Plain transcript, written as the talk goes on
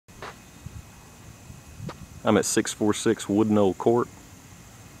I'm at 646 Wood Knoll Court.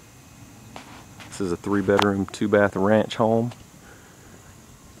 This is a 3-bedroom, 2-bath ranch home.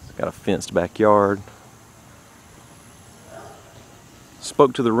 It's got a fenced backyard.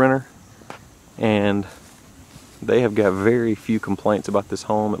 Spoke to the renter, and they have got very few complaints about this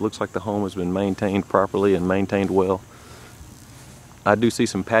home. It looks like the home has been maintained properly and maintained well. I do see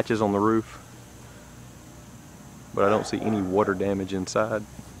some patches on the roof, but I don't see any water damage inside.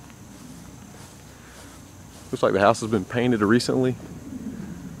 Looks like the house has been painted recently,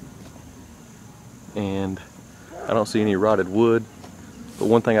 and I don't see any rotted wood. But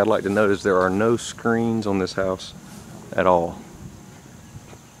one thing I'd like to note is there are no screens on this house at all.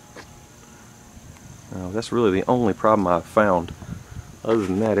 That's really the only problem I've found. Other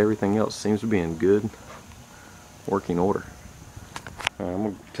than that, everything else seems to be in good working order. I'm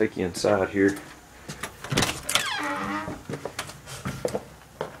going to take you inside here.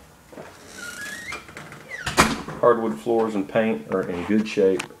 Hardwood floors and paint are in good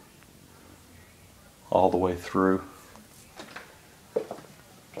shape all the way through.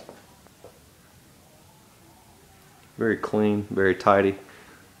 Very clean, very tidy.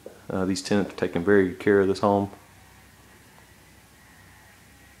 These tenants are taking very good care of this home.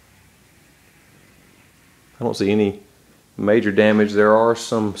 I don't see any major damage. There are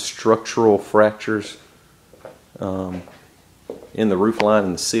some structural fractures in the roof line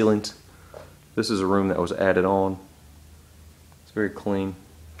and the ceilings. This is a room that was added on. It's very clean,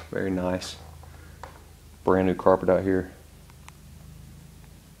 very nice. Brand new carpet out here.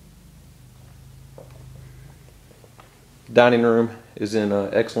 Dining room is in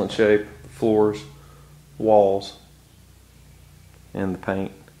excellent shape. Floors, walls, and the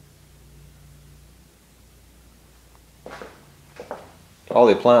paint. All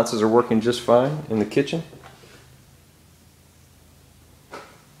the appliances are working just fine in the kitchen.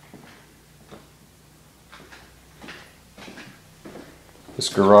 This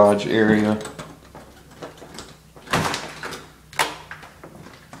garage area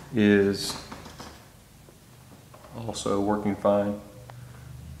is also working fine.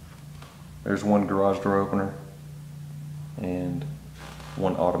 There's one garage door opener and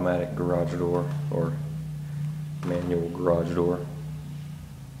one automatic garage door or manual garage door.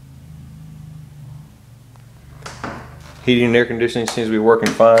 Heating and air conditioning seems to be working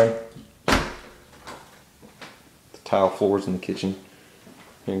fine. The tile floors in the kitchen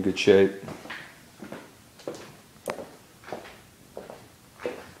are in good shape.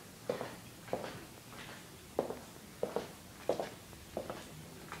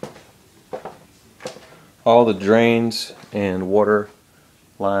 All the drains and water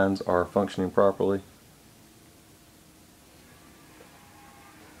lines are functioning properly.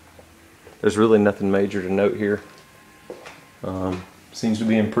 There's really nothing major to note here. Seems to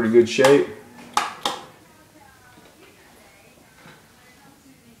be in pretty good shape.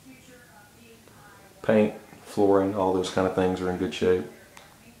 Paint, flooring, all those kind of things are in good shape.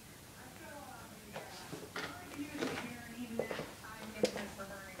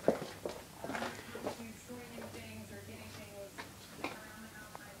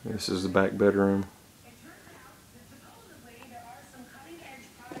 This is the back bedroom,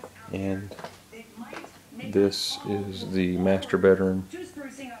 and this is the master bedroom. Just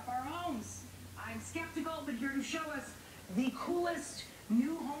sprucing up our homes. I'm skeptical, but here to show us the coolest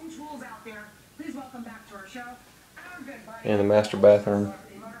new home tools out there. Please welcome back to our show. And the master bathroom.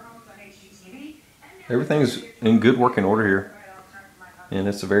 Everything's in good working order here, and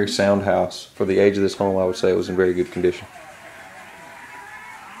it's a very sound house. For the age of this home, I would say it was in very good condition.